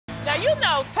Now, you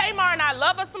know, Tamar and I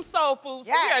love us some soul food,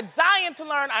 so we are dying to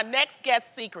learn our next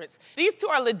guest's secrets. These two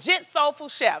are legit soulful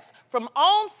chefs. From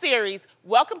OWN series,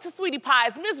 Welcome to Sweetie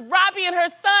Pies, Miss Robbie and her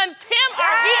son, Tim,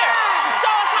 are here to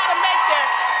show us how to make their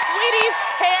Sweetie's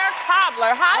Pear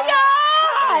Cobbler. Hi, y'all.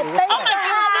 Hi, thanks for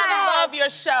having us. I love your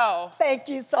show. Thank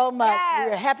you so much.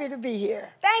 We're happy to be here.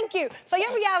 Thank you. So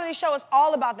your reality show is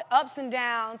all about the ups and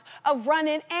downs of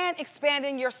running and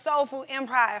expanding your soul food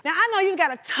empire. Now, I know you've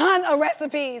got a ton of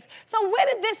recipes. So where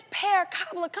did this pear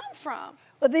cobbler come from?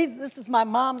 Well, this is my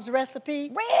mom's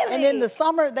recipe. Really? And in the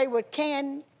summer, they would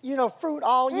can, you know, fruit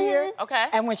all year. Okay.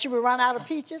 And when she would run out of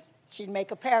peaches, she'd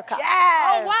make a pear cobbler.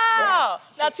 Yes. Oh, wow.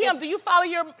 Yes. Now, Tim, do you follow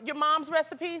your mom's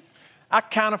recipes? I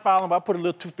kind of follow him, but I put a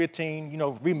little 215, you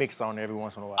know, remix on there every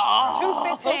once in a while. Oh.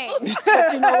 215.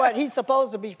 But you know what? He's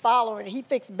supposed to be following. He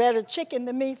fixed better chicken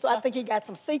than me, so I think he got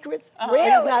some secrets that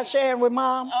he's not sharing with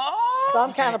Mom. Oh. So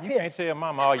I'm kind of You can't pissed. tell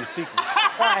Mama all your secrets.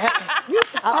 You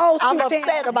supposed I'm to, upset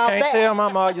Tim. about Can't that. tell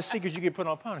Mama all your secrets, you get put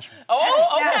on punishment.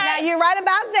 Oh, okay. Now, you're right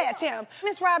about that, Tim.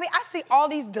 Miss Robbie, I see all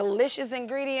these delicious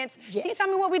ingredients. Yes. Can you tell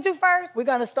me what we do first? We're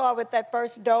gonna start with that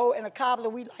first dough and a cobbler.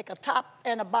 We like a top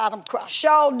and a bottom crust.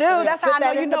 Sure do. So That's put how I that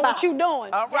know you in the know what bottom. you're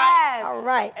doing. All right. Yes. All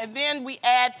right. And then we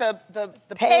add the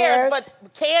Pears.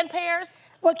 but canned pears?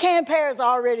 Well, canned pears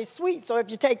are already sweet, so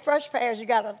if you take fresh pears, you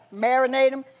gotta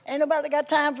marinate them. Ain't nobody got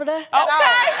time for that.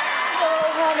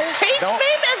 Okay. Teach me,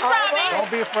 Miss Robbie.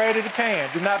 Don't be afraid of the can.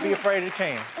 Do not be afraid of the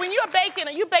can. When you're baking,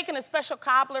 are you baking a special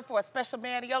cobbler for a special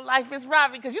man in your life, Miss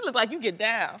Robbie? Because you look like you get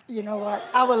down. You know what?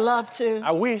 I would love to,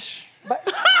 I wish. but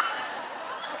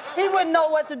he wouldn't know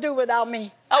what to do without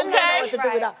me. I wouldn't know what to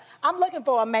do without. I'm looking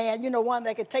for a man, you know, one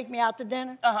that could take me out to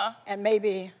dinner and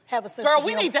maybe have a sense Girl, of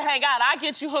we humor. need to hang out. I'll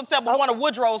get you hooked up with one of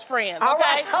Woodrow's friends, All okay?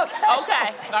 right, okay.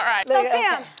 Okay, all right. So,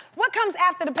 Tim, what comes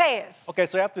after the pears? Okay,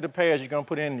 so after the pears, you're gonna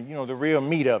put in, you know, the real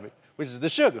meat of it, which is the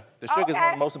sugar. The sugar is one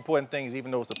of the most important things, even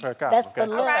though it's a pear cobbler. That's the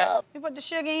love. You put the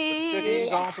sugar in. Sugar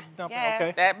is on for the dumpling,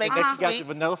 okay? That makes it Next, you got sweet. your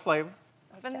vanilla flavor.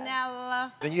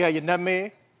 Vanilla. Then you have your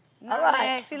nutmeg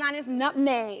Nutmeg. See, line is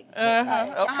nutmeg.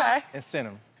 Okay. and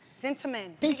cinnamon.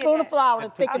 Cinnamon. Teaspoon of flour to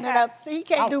thicken it up. See, he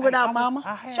can't do without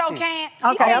Mama. Sure can't. He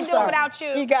Okay, can't I'm do sorry. it without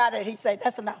you. He got it. He said,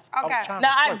 that's enough. Okay.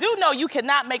 Now, I do know you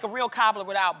cannot make a real cobbler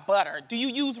without butter. Do you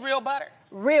use real butter?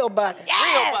 Real butter.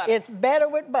 Real butter. It's better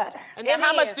with butter. And then It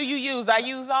how much is. do you use? I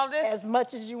use all this? As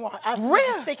much as you want. I split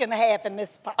Really? a stick and a half in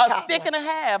this pot. A stick and a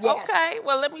half. Yes. Okay,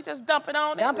 well, let me just dump it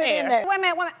on Dump in it there. in there. Wait a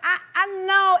minute. I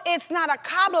know it's not a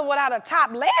cobbler without a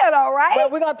top layer, though, right?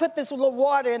 But we're gonna put this little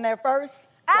water in there first.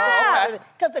 Ah.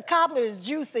 Because the cobbler is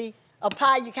juicy. A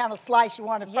pie, you kind of slice, you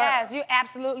want it firm. Yes, you're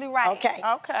absolutely right. Okay.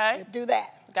 Okay. Do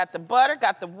that. Got the butter,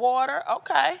 got the water.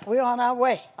 Okay. We're on our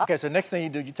way. Okay, so next thing you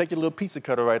do, you take your little pizza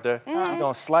cutter right there. You're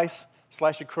gonna slice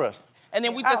your crust. And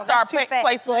then we just that's start too fast.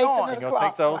 placing it Placing on. it You're gonna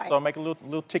take those, right. so make a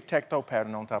little tic-tac-toe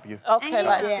pattern on top of you. Okay,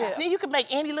 like Yeah. this. Then you can make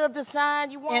any little design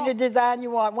you want. Any design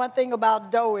you want. One thing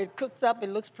about dough, it cooks up, it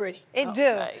looks pretty. It do.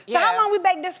 Okay, So how yeah. long we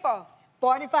bake this for?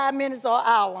 45 minutes or an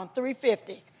hour on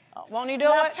 350. Won't he do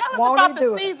Now, it? tell us Won't about he the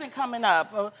do it? season coming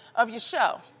up of your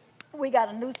show. We got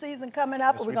a new season coming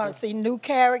up, Yes, and we're we gonna do. see new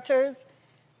characters.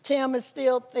 Tim is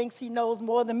still thinks he knows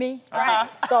more than me. Uh-huh.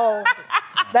 So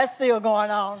that's still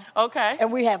going on. Okay.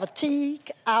 And we have a tea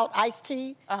out, iced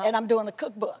tea, and I'm doing a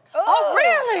cookbook. Oh,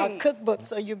 really? A cookbook,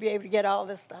 so you'll be able to get all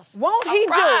this stuff. Won't he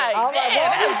do Right. it? All right, Yeah,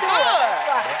 won't he that's do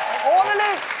it? good. All of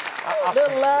this.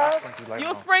 Little love,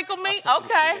 You'll sprinkle me?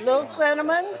 Okay. little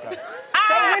cinnamon.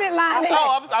 Stay with it, Lonnie.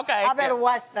 Oh, okay. I better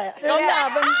watch that. Okay.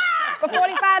 Oven, For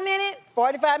 45 minutes?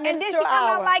 45 And minutes then to she an come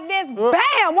hour. out like this. Bam!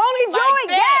 Won't he do Like it?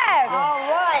 that. Yes. All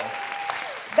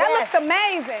right. That Yes. looks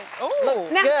amazing.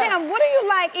 Ooh. Now, good. Tim, what do you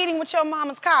like eating with your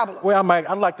mama's cobbler? Well,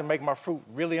 I like to make my fruit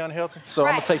really unhealthy, so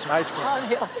I'm gonna take some ice cream.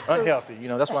 Unhealthy. You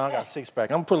know, that's why I got a six-pack.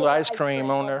 I'm gonna put a little ice cream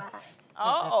on there.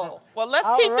 Oh, well, let's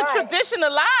All keep the right. tradition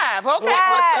alive. Okay.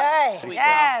 Okay.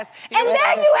 Yes. And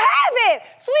there you have it.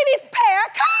 Sweetie's Pear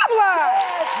Cobbler.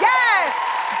 Yes.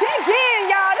 Dig in,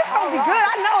 y'all. This gonna be good.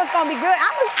 I know it's gonna be good.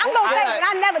 I'm gonna taste it.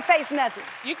 I never taste nothing.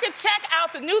 You can check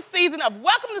out the new season of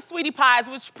Welcome to Sweetie Pies,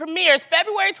 which premieres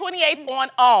February 28th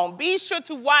on OWN. Be sure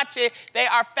to watch it. They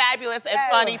are fabulous and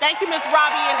funny. Thank you, Miss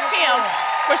Robbie and Tim,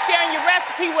 for sharing your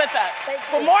recipe with us. Thank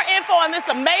For you. more info on this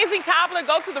amazing cobbler,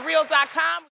 go to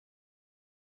thereal.com.